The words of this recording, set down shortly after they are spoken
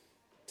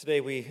Today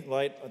we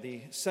light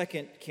the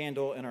second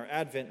candle in our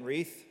Advent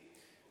wreath.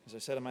 As I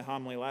said in my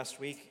homily last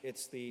week,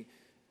 it's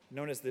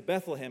known as the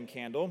Bethlehem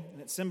candle, and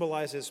it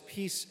symbolizes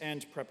peace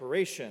and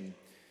preparation.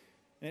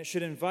 And it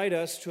should invite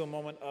us to a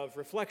moment of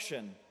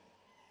reflection.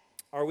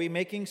 Are we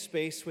making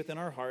space within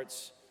our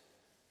hearts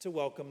to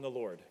welcome the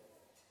Lord?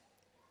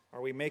 Are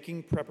we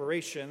making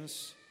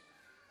preparations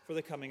for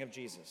the coming of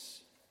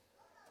Jesus?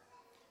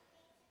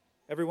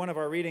 Every one of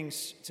our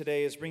readings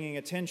today is bringing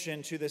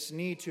attention to this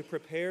need to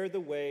prepare the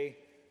way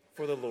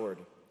for the Lord,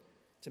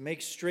 to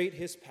make straight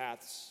his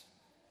paths,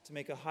 to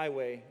make a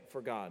highway for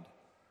God.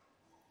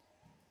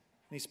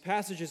 These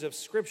passages of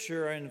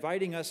Scripture are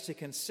inviting us to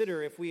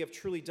consider if we have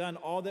truly done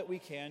all that we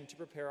can to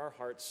prepare our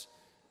hearts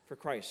for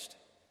Christ.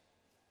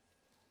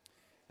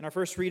 In our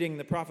first reading,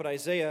 the prophet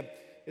Isaiah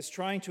is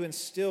trying to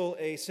instill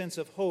a sense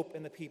of hope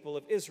in the people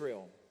of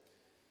Israel.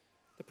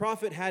 The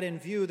prophet had in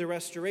view the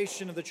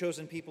restoration of the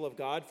chosen people of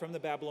God from the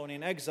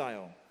Babylonian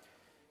exile.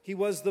 He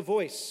was the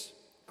voice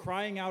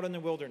crying out in the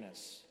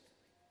wilderness.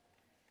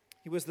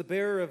 He was the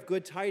bearer of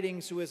good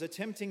tidings who was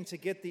attempting to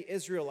get the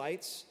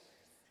Israelites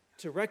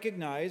to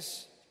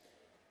recognize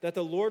that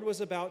the Lord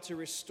was about to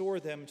restore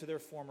them to their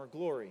former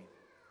glory.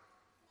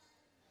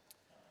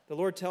 The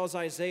Lord tells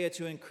Isaiah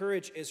to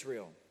encourage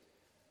Israel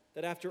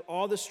that after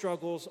all the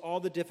struggles, all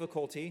the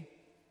difficulty,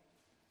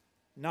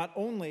 not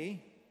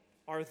only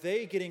are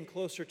they getting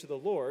closer to the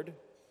Lord,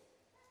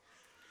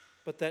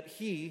 but that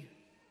he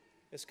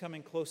is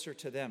coming closer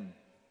to them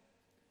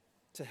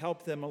to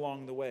help them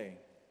along the way.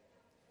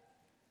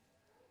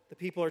 The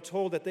people are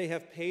told that they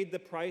have paid the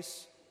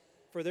price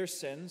for their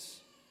sins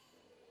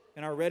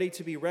and are ready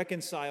to be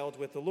reconciled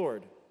with the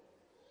Lord.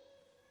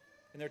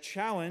 And they're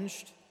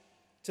challenged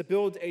to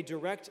build a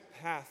direct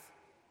path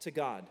to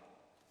God.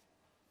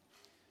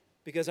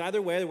 Because either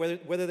way,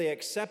 whether they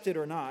accept it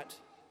or not,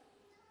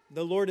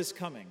 the Lord is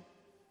coming.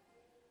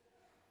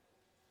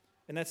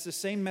 And that's the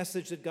same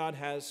message that God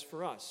has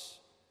for us.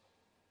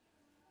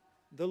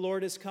 The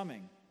Lord is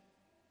coming.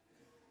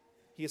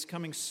 He is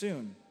coming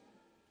soon.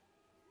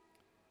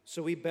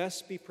 So we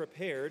best be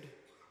prepared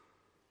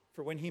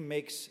for when he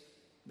makes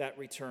that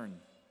return.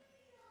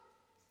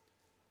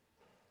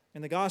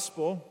 In the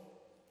gospel,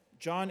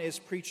 John is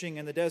preaching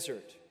in the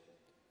desert.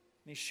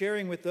 And he's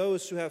sharing with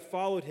those who have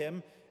followed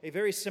him a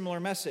very similar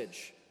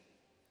message.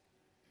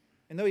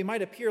 And though he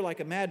might appear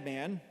like a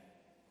madman,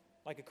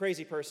 like a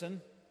crazy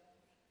person,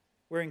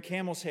 wearing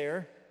camel's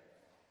hair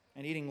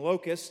and eating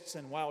locusts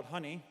and wild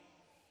honey,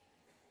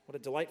 what a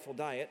delightful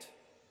diet.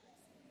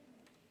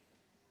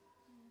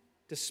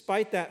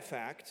 Despite that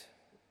fact,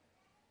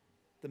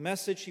 the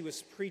message he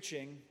was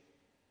preaching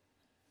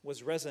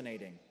was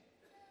resonating.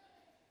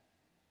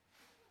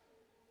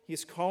 He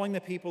is calling the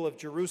people of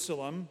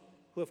Jerusalem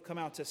who have come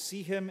out to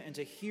see him and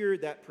to hear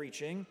that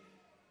preaching.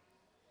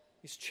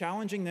 He's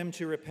challenging them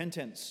to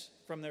repentance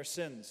from their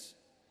sins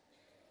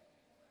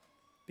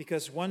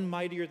because one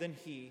mightier than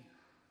he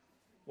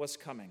was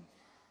coming.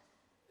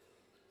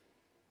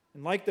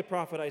 And like the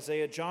prophet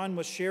Isaiah, John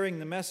was sharing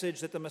the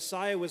message that the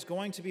Messiah was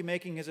going to be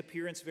making his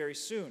appearance very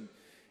soon.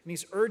 And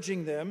he's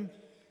urging them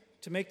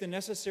to make the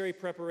necessary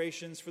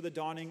preparations for the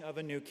dawning of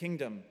a new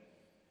kingdom,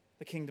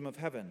 the kingdom of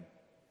heaven.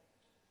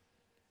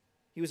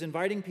 He was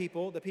inviting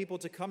the people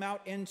to come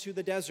out into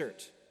the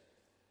desert,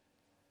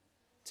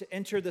 to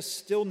enter the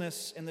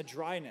stillness and the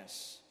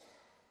dryness,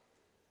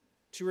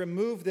 to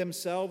remove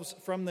themselves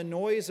from the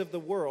noise of the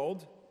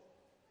world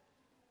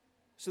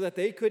so that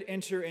they could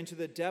enter into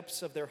the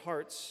depths of their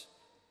hearts,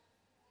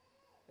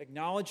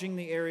 acknowledging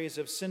the areas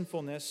of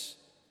sinfulness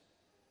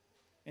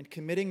and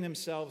committing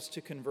themselves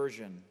to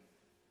conversion.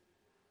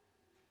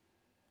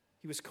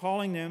 He was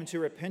calling them to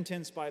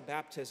repentance by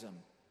baptism,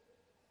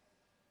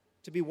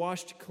 to be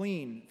washed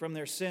clean from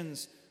their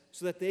sins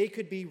so that they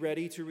could be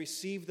ready to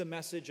receive the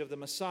message of the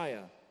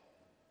Messiah,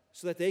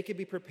 so that they could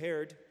be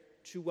prepared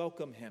to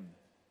welcome him.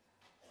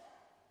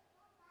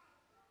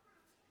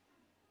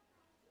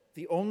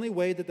 The only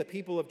way that the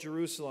people of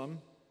Jerusalem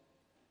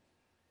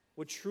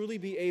would truly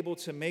be able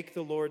to make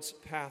the Lord's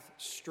path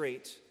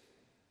straight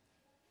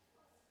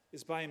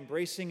is by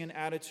embracing an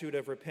attitude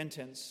of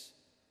repentance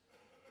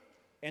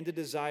and a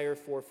desire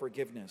for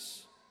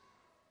forgiveness.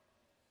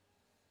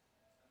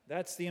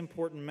 That's the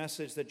important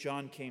message that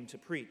John came to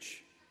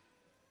preach.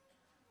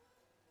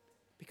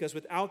 Because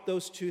without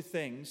those two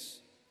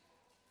things,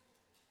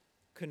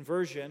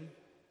 conversion,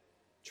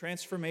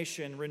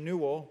 transformation,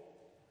 renewal,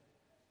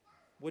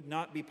 would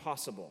not be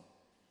possible.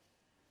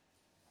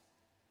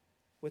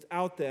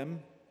 Without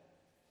them,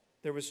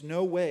 there was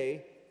no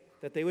way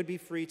that they would be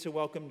free to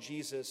welcome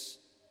Jesus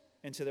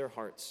into their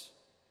hearts.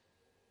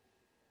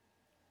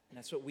 And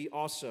that's what we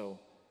also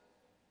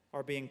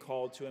are being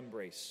called to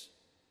embrace.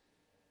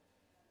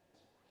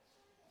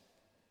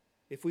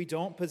 If we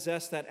don't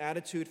possess that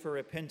attitude for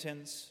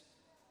repentance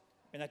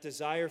and that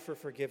desire for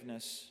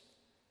forgiveness,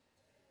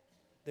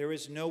 there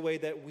is no way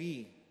that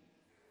we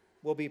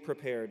will be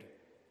prepared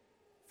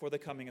for the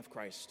coming of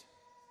Christ.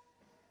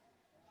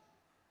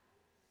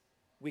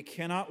 We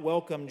cannot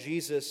welcome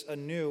Jesus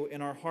anew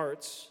in our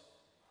hearts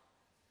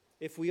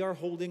if we are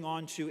holding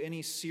on to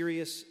any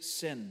serious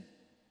sin.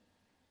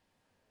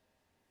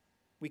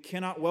 We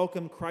cannot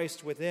welcome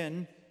Christ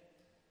within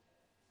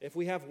if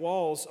we have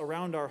walls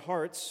around our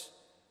hearts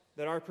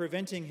that are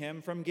preventing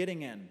him from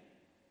getting in.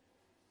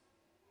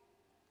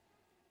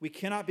 We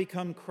cannot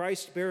become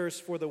Christ bearers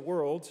for the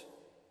world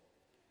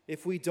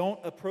if we don't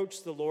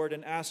approach the Lord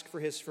and ask for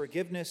his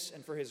forgiveness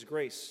and for his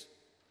grace.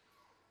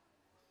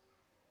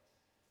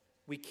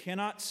 We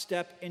cannot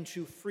step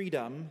into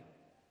freedom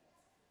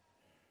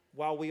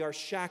while we are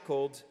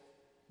shackled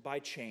by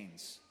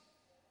chains.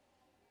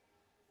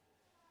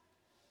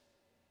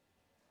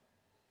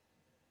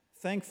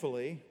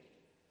 Thankfully,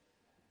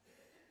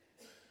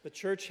 the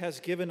church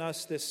has given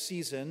us this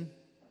season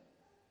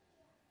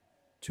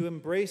to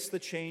embrace the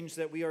change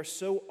that we are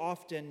so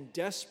often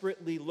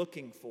desperately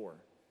looking for.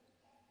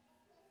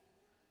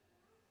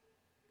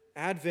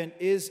 Advent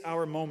is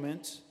our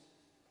moment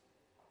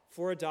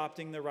for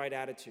adopting the right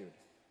attitude.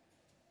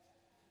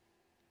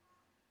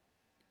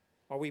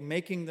 Are we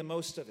making the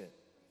most of it?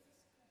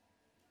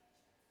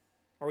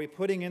 Are we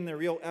putting in the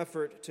real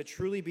effort to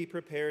truly be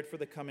prepared for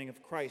the coming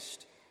of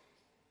Christ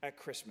at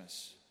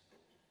Christmas?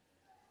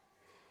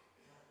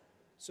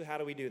 So how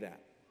do we do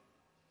that?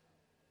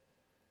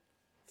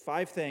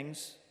 5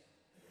 things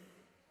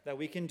that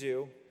we can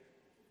do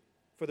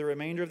for the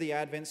remainder of the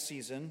Advent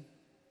season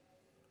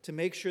to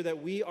make sure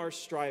that we are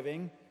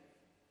striving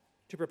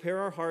to prepare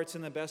our hearts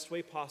in the best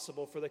way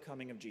possible for the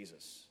coming of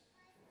Jesus.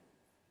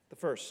 The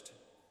first,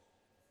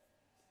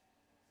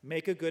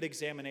 make a good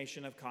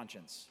examination of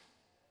conscience.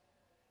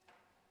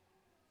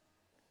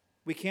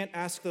 We can't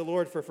ask the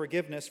Lord for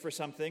forgiveness for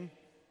something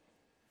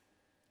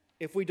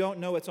if we don't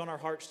know it's on our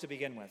hearts to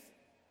begin with.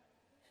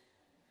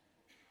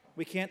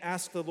 We can't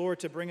ask the Lord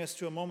to bring us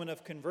to a moment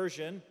of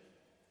conversion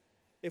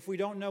if we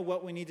don't know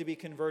what we need to be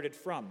converted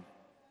from.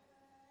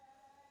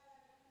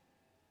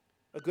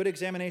 A good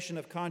examination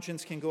of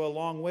conscience can go a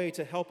long way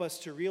to help us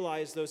to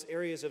realize those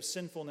areas of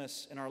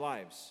sinfulness in our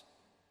lives.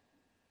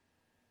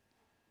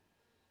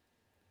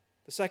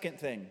 The second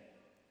thing,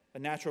 a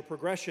natural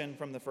progression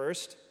from the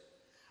first,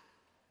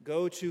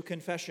 go to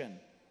confession.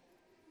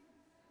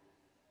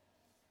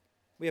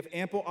 We have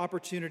ample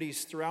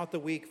opportunities throughout the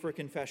week for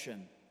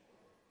confession.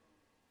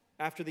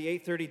 After the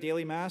 8:30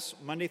 daily Mass,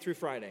 Monday through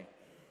Friday,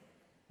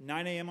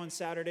 9 a.m. on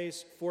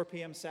Saturdays, 4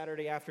 p.m.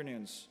 Saturday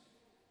afternoons.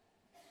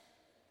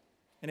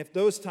 And if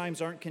those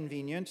times aren't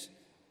convenient,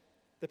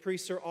 the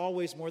priests are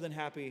always more than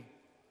happy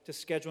to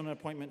schedule an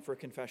appointment for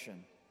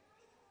confession.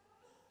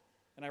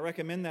 And I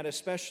recommend that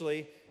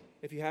especially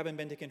if you haven't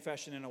been to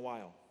confession in a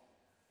while.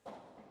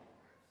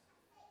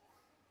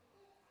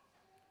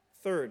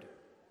 Third,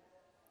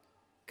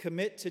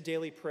 commit to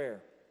daily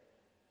prayer.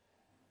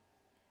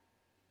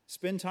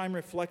 Spend time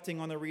reflecting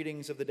on the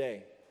readings of the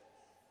day.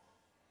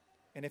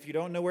 And if you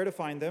don't know where to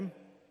find them,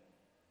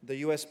 the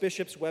U.S.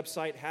 Bishop's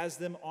website has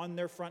them on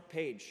their front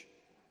page.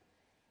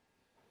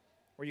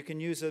 Or you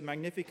can use a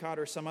Magnificat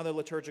or some other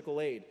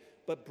liturgical aid.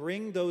 But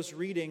bring those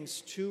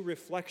readings to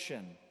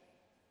reflection.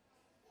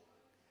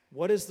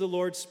 What is the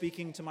Lord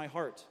speaking to my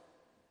heart?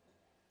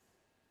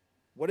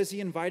 What is he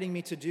inviting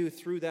me to do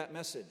through that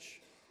message?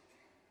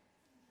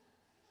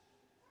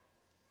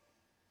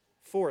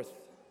 Fourth,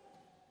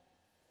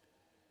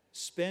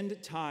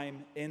 spend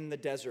time in the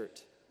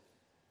desert.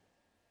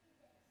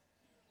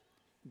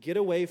 Get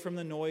away from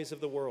the noise of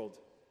the world.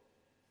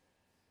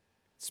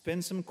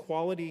 Spend some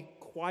quality,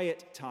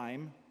 quiet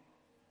time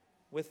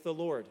with the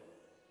Lord,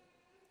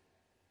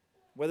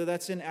 whether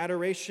that's in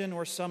adoration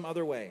or some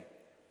other way.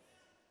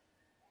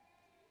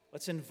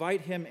 Let's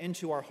invite him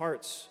into our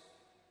hearts.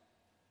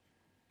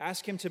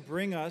 Ask him to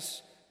bring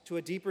us to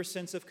a deeper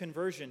sense of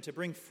conversion, to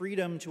bring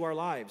freedom to our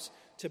lives,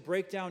 to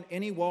break down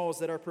any walls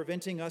that are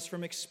preventing us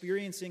from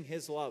experiencing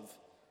his love.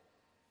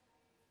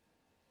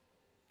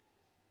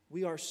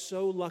 We are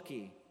so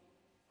lucky.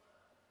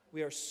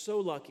 We are so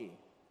lucky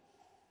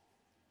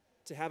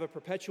to have a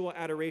perpetual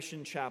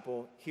adoration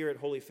chapel here at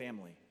Holy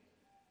Family.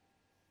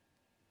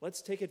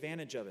 Let's take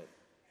advantage of it.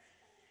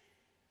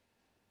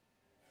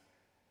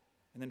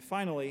 And then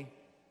finally,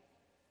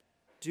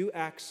 do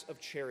acts of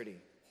charity.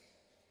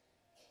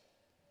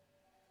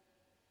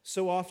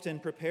 So often,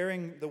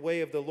 preparing the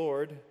way of the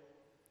Lord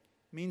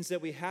means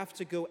that we have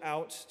to go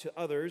out to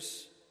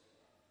others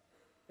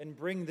and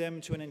bring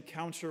them to an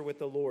encounter with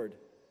the Lord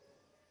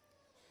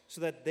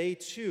so that they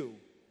too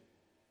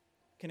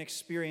can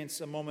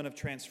experience a moment of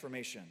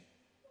transformation.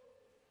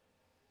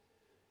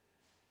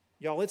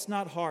 Y'all, it's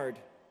not hard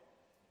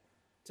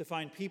to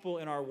find people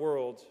in our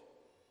world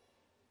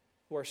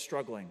who are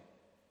struggling.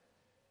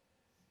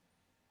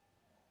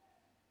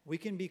 We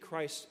can be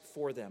Christ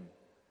for them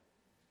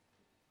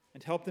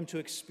and help them to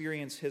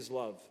experience his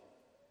love.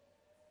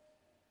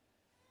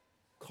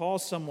 Call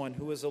someone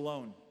who is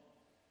alone.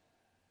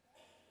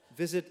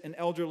 Visit an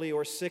elderly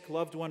or sick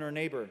loved one or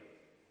neighbor.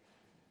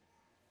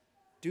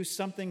 Do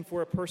something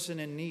for a person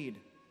in need,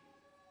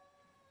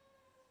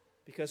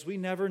 because we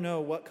never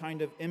know what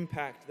kind of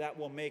impact that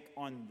will make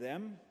on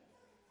them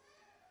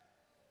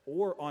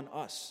or on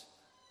us.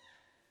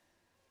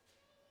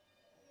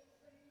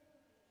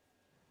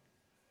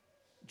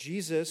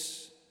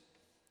 Jesus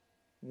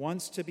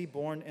wants to be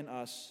born in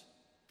us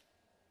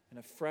in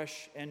a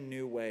fresh and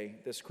new way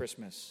this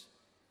Christmas.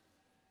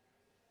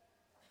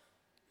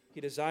 He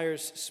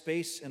desires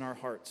space in our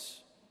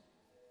hearts.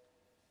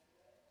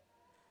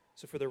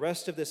 So for the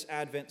rest of this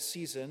Advent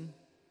season,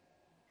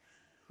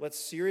 let's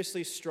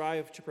seriously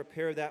strive to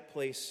prepare that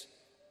place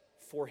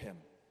for him.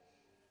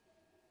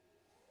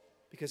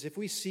 Because if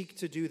we seek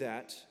to do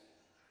that,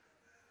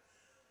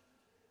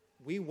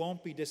 we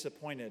won't be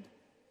disappointed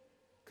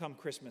come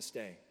Christmas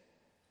Day.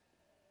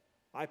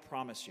 I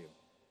promise you.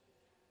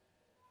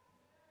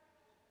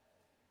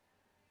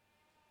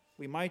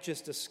 We might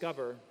just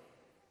discover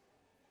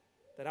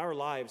that our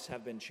lives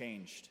have been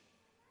changed.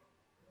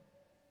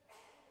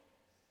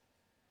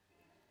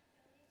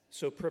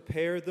 So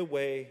prepare the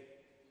way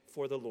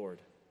for the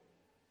Lord.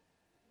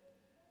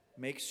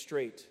 Make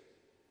straight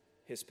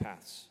his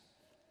paths.